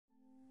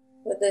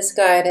This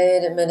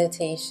guided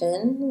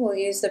meditation will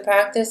use the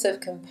practice of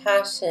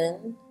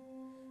compassion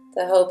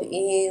to help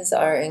ease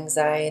our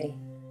anxiety.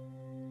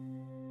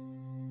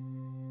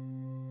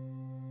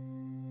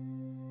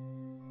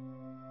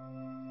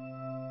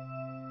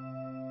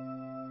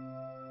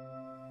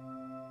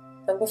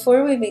 And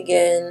before we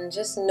begin,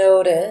 just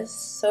notice,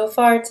 so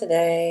far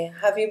today,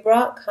 have you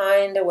brought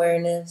kind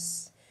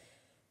awareness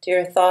to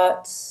your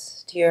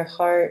thoughts, to your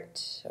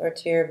heart, or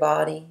to your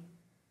body?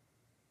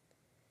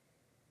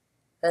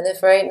 And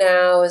if right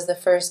now is the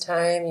first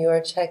time you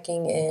are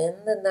checking in,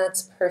 then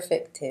that's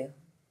perfect too.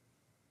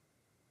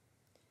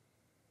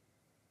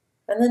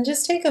 And then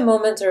just take a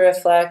moment to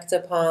reflect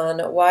upon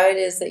why it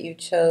is that you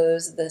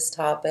chose this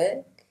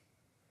topic.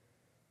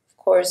 Of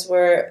course,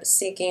 we're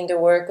seeking to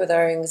work with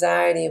our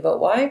anxiety, but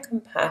why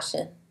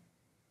compassion?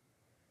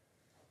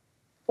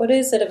 What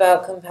is it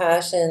about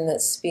compassion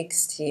that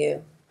speaks to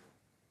you?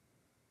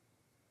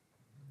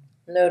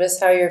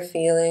 Notice how you're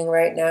feeling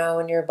right now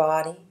in your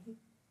body.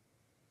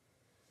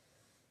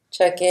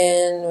 Check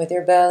in with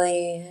your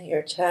belly,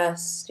 your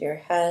chest, your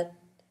head.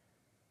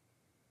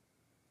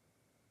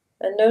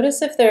 And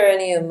notice if there are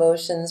any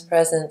emotions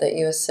present that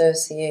you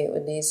associate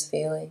with these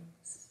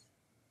feelings.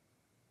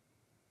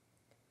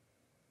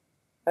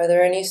 Are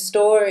there any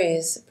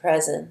stories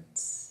present?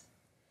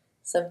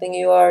 Something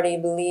you already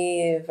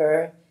believe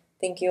or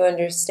think you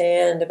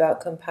understand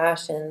about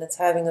compassion that's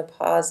having a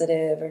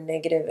positive or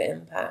negative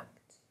impact?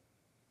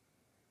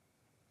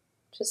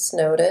 Just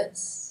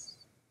notice.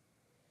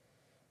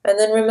 And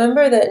then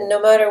remember that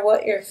no matter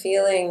what you're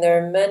feeling,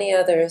 there are many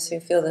others who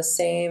feel the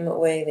same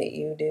way that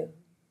you do.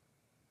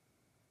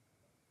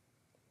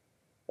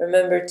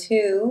 Remember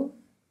too,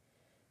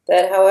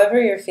 that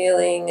however you're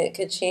feeling, it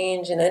could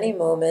change in any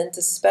moment,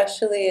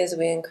 especially as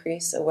we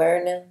increase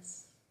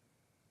awareness.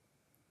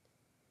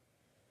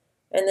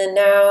 And then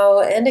now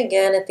and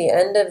again at the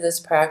end of this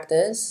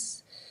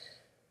practice,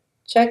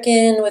 check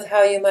in with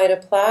how you might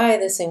apply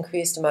this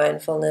increased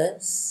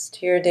mindfulness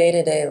to your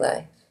day-to-day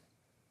life.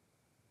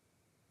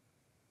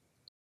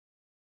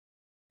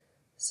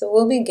 So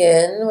we'll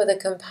begin with a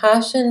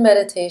compassion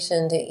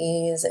meditation to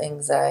ease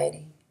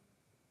anxiety.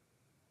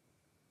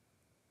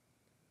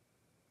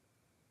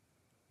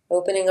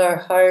 Opening our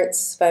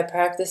hearts by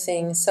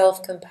practicing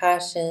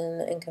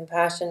self-compassion and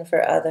compassion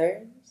for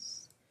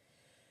others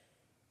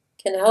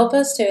can help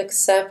us to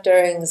accept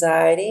our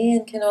anxiety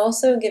and can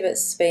also give it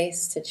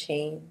space to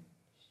change.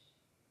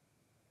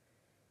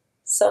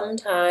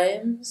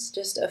 Sometimes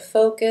just a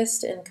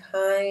focused and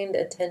kind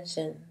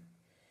attention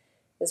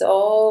is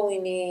all we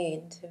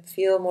need to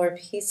feel more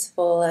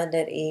peaceful and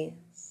at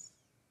ease.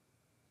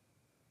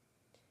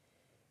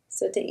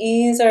 So to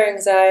ease our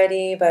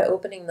anxiety by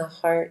opening the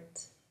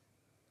heart,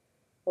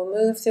 we'll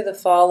move through the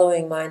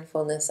following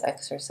mindfulness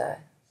exercise.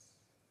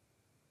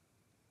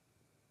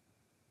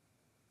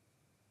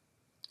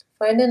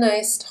 Find a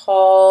nice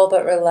tall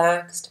but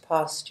relaxed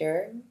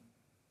posture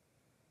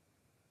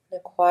in a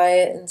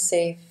quiet and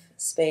safe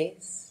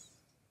space.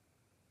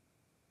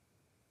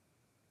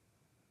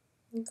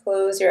 And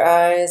close your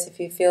eyes if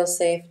you feel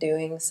safe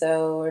doing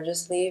so, or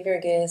just leave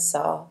your gaze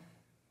soft.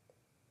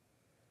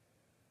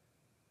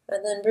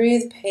 And then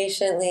breathe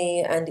patiently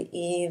and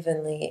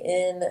evenly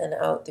in and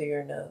out through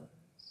your nose.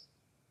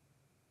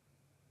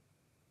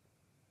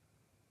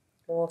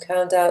 And we'll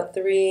count out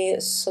 3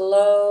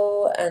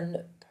 slow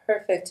and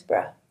perfect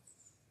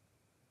breaths.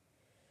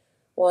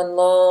 1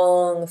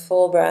 long,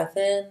 full breath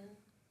in.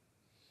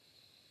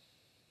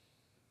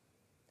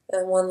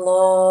 And 1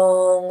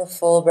 long,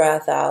 full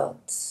breath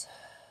out.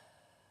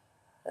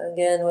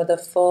 Again with a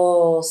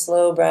full,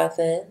 slow breath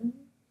in.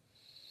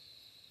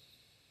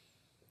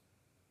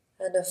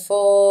 And a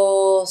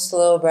full,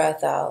 slow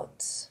breath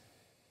out.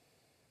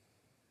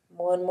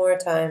 1 more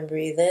time,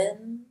 breathe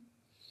in.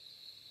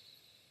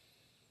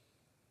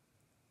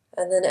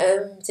 And then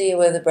empty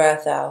with a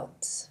breath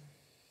out.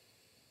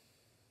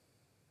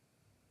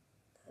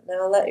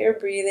 Now let your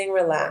breathing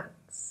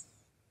relax.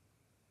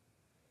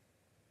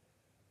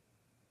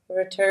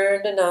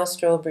 Return to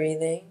nostril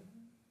breathing.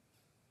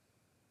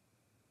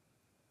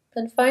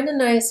 And find a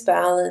nice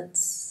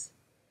balance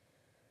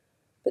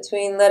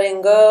between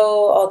letting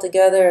go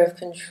altogether of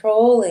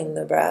controlling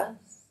the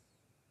breath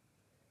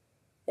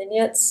and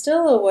yet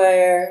still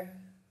aware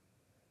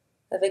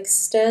of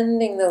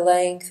extending the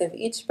length of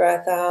each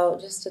breath out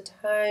just a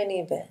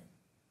tiny bit.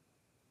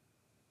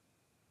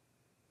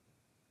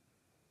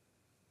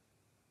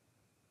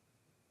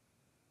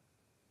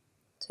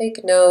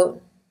 Take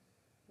note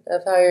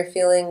of how you're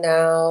feeling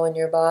now in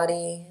your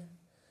body,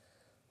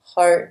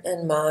 heart,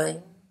 and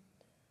mind.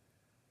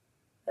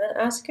 And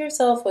ask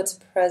yourself what's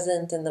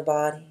present in the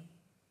body.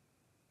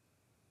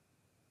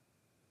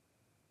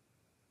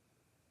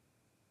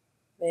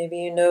 Maybe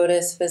you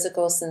notice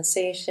physical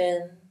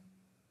sensation,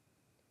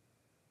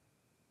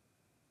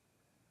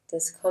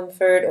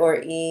 discomfort or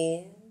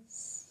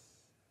ease.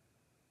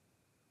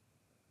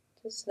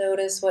 Just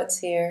notice what's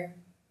here.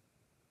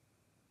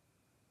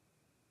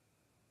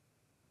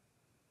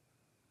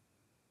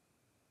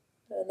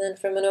 And then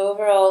from an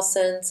overall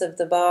sense of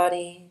the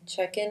body,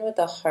 check in with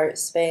the heart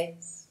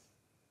space.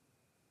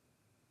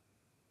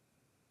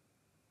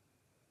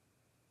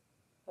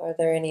 Are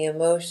there any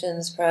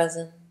emotions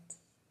present?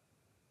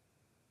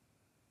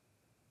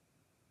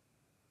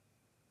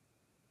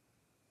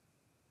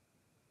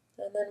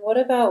 And then what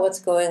about what's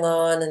going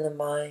on in the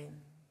mind?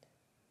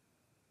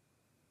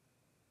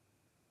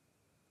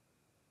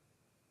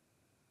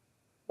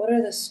 What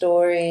are the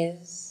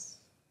stories,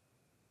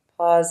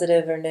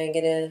 positive or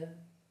negative,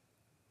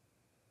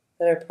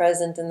 that are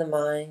present in the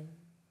mind?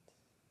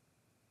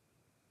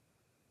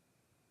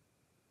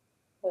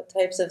 What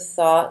types of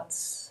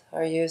thoughts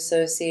are you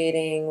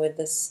associating with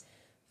this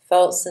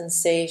felt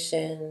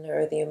sensation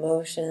or the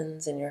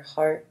emotions in your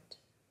heart?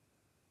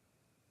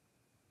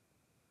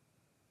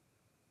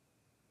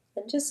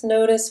 And just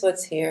notice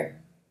what's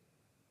here,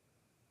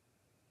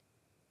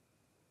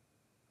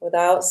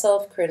 without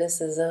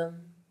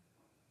self-criticism,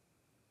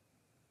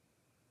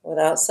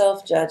 without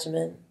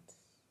self-judgment.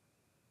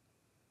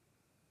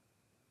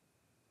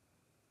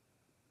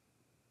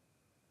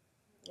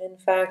 In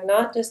fact,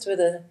 not just with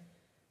a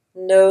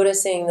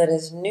noticing that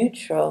is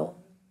neutral,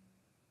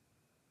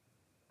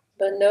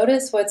 but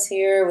notice what's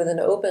here with an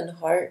open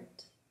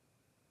heart,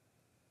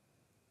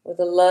 with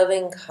a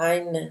loving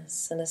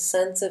kindness and a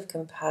sense of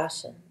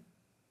compassion.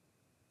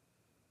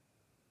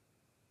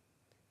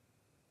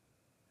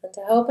 And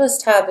to help us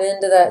tap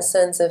into that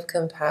sense of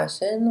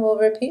compassion, we'll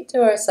repeat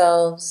to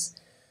ourselves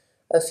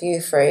a few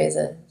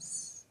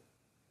phrases.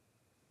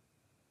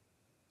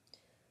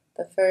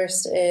 The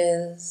first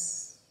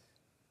is,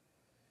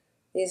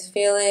 these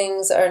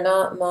feelings are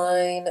not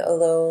mine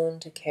alone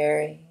to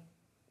carry.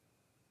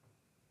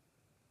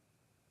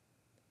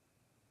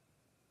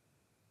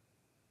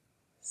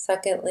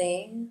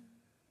 Secondly,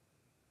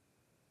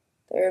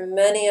 there are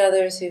many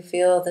others who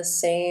feel the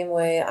same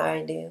way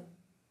I do.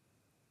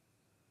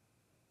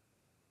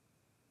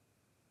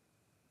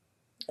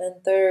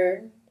 And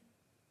third,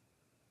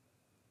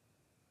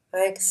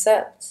 I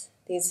accept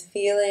these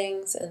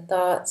feelings and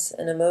thoughts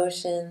and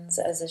emotions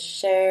as a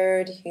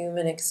shared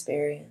human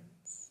experience.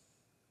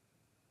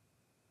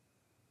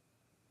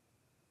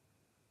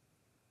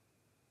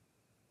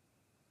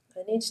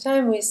 And each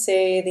time we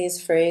say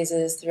these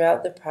phrases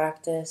throughout the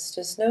practice,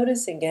 just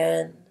notice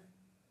again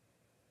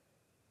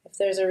if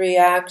there's a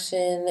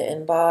reaction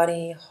in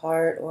body,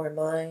 heart, or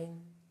mind.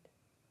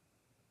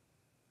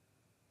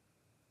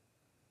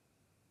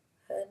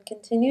 And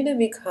continue to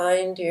be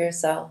kind to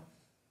yourself.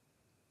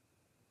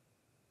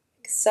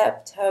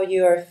 Accept how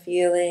you are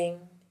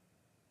feeling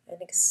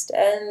and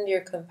extend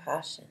your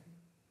compassion.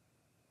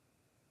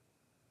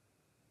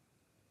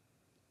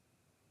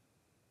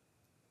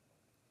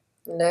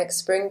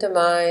 Next, bring to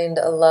mind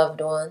a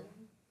loved one,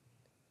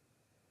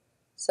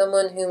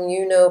 someone whom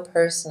you know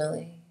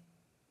personally,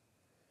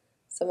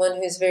 someone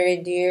who's very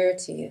dear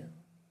to you.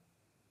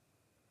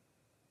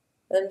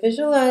 And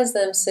visualize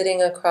them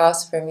sitting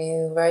across from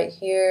you right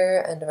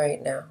here and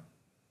right now.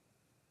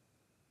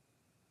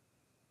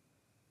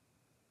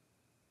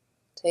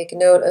 Take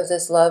note of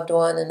this loved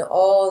one in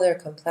all their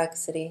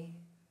complexity.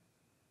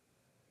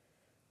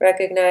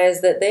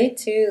 Recognize that they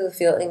too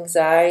feel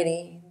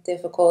anxiety,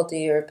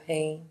 difficulty, or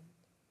pain.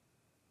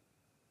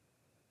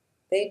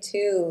 They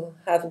too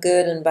have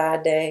good and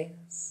bad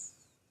days.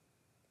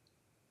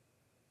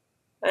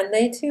 And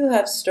they too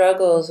have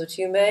struggles which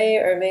you may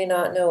or may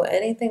not know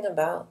anything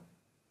about.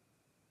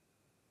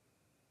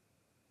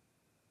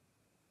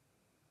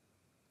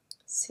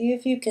 See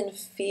if you can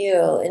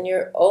feel in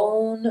your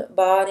own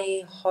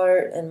body,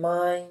 heart, and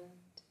mind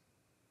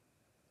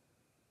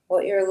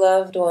what your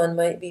loved one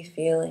might be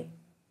feeling.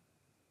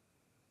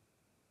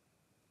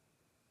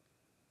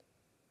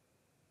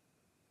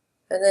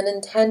 And then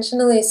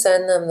intentionally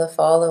send them the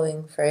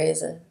following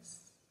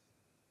phrases.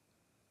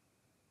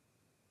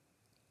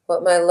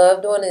 What my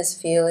loved one is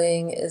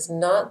feeling is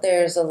not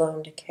theirs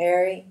alone to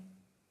carry.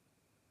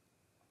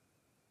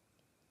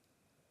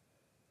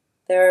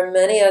 There are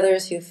many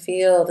others who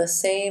feel the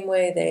same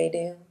way they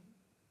do.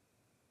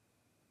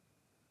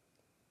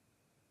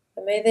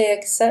 And may they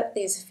accept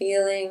these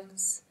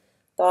feelings,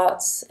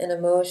 thoughts, and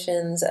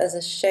emotions as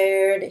a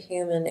shared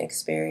human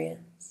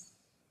experience.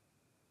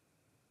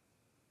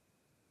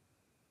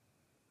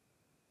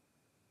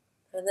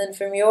 And then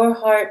from your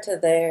heart to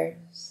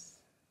theirs,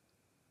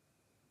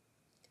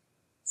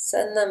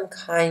 send them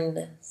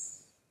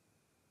kindness.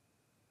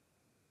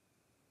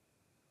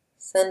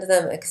 Send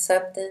them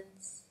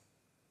acceptance.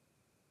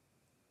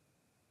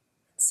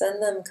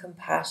 Send them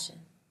compassion.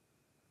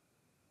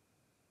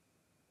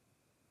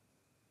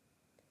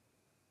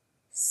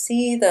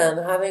 See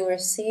them having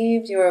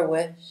received your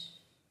wish.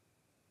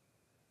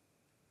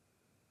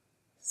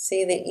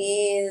 See the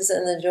ease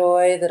and the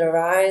joy that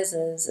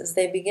arises as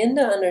they begin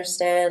to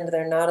understand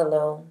they're not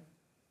alone.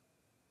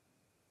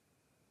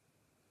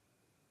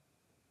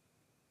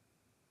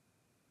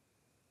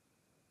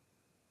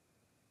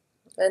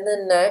 And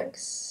then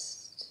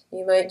next,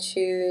 you might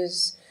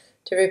choose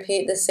to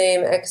repeat the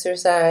same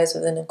exercise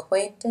with an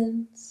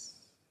acquaintance,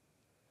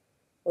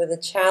 with a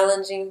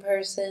challenging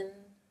person,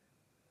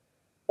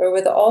 or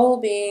with all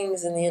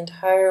beings in the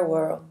entire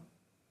world.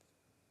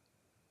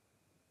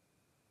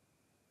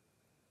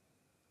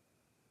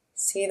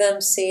 See them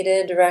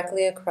seated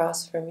directly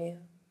across from you.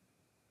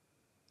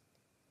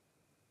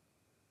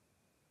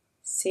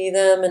 See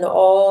them in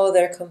all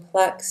their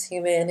complex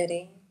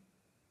humanity.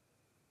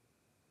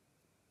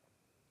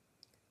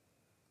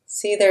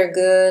 See their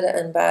good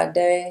and bad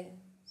days.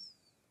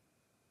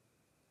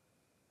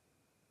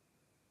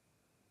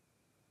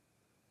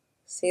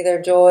 See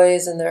their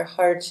joys and their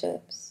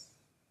hardships.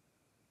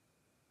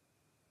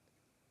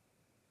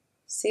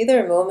 See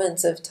their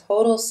moments of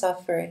total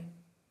suffering,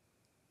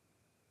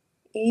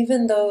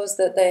 even those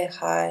that they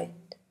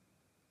hide.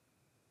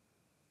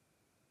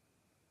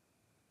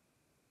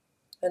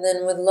 And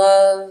then with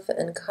love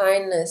and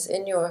kindness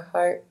in your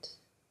heart,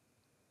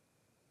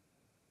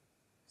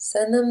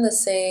 send them the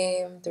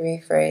same 3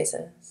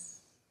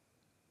 phrases.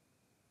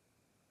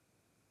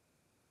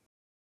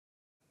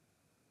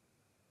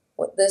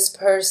 What this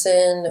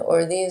person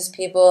or these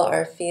people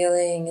are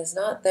feeling is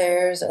not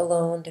theirs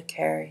alone to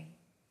carry.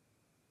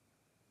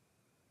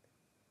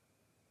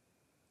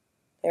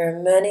 There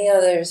are many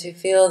others who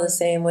feel the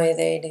same way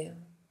they do.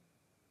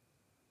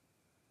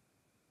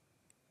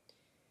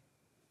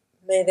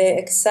 May they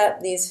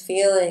accept these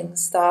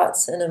feelings,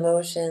 thoughts, and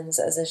emotions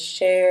as a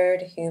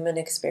shared human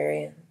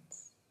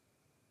experience.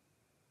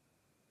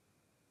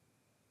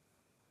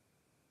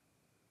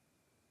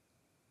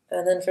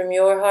 And then from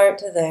your heart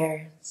to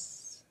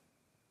theirs,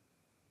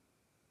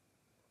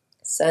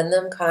 send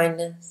them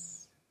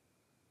kindness,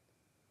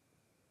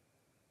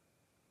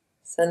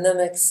 send them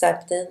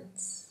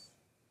acceptance,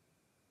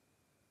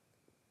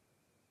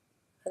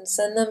 and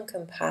send them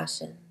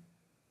compassion.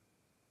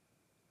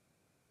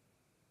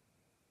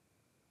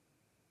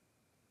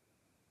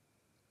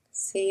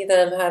 See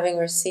them having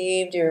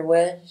received your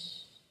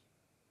wish.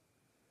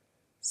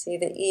 See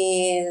the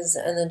ease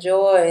and the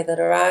joy that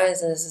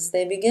arises as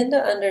they begin to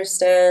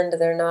understand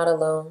they're not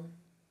alone.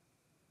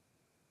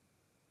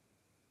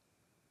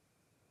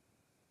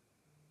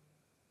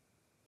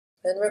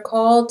 And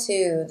recall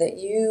too that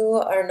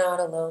you are not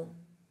alone.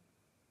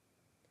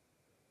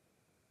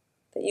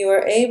 That you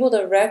are able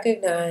to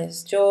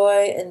recognize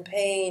joy and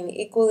pain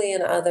equally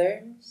in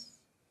others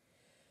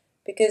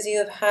because you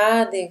have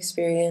had the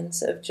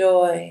experience of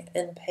joy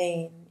and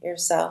pain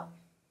yourself.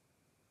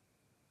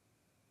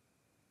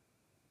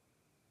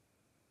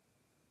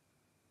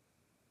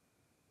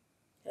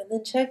 And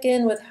then check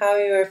in with how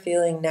you are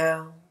feeling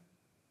now,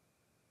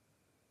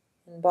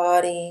 in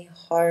body,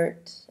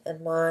 heart,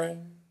 and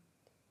mind.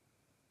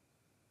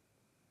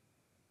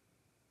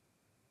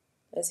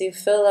 As you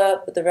fill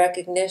up with the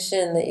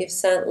recognition that you've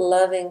sent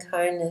loving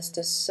kindness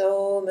to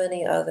so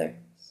many others,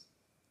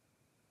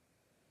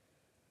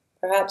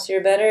 perhaps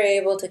you're better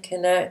able to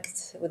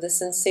connect with the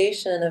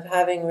sensation of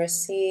having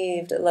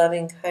received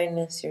loving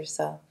kindness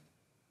yourself.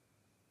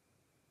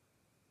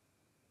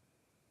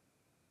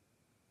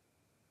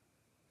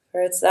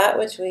 For it's that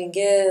which we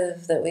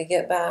give that we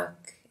get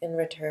back in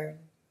return.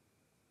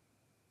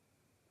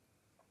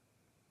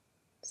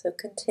 So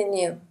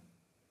continue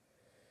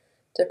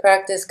to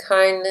practice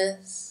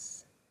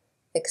kindness,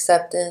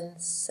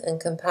 acceptance, and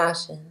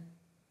compassion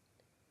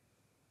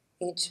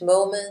each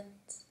moment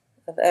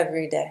of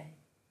every day.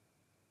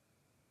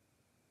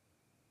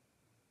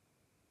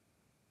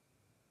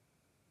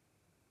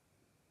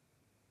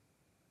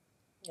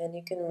 And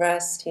you can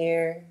rest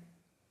here,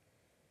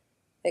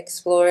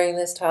 exploring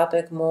this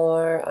topic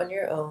more on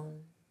your own.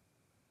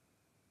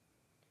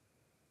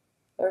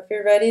 Or if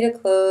you're ready to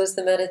close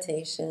the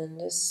meditation,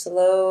 just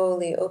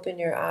slowly open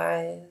your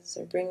eyes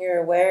or bring your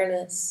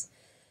awareness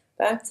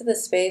back to the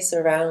space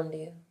around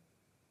you.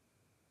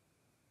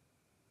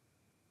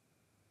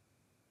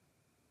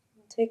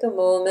 Take a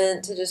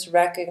moment to just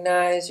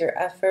recognize your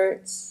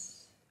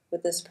efforts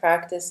with this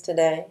practice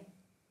today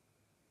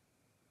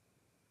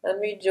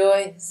and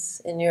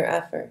rejoice in your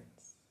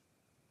efforts.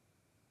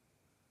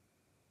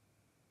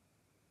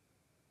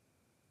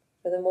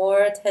 For the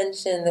more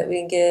attention that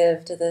we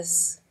give to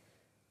this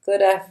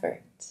good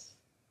effort,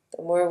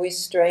 the more we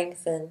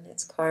strengthen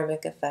its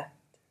karmic effect.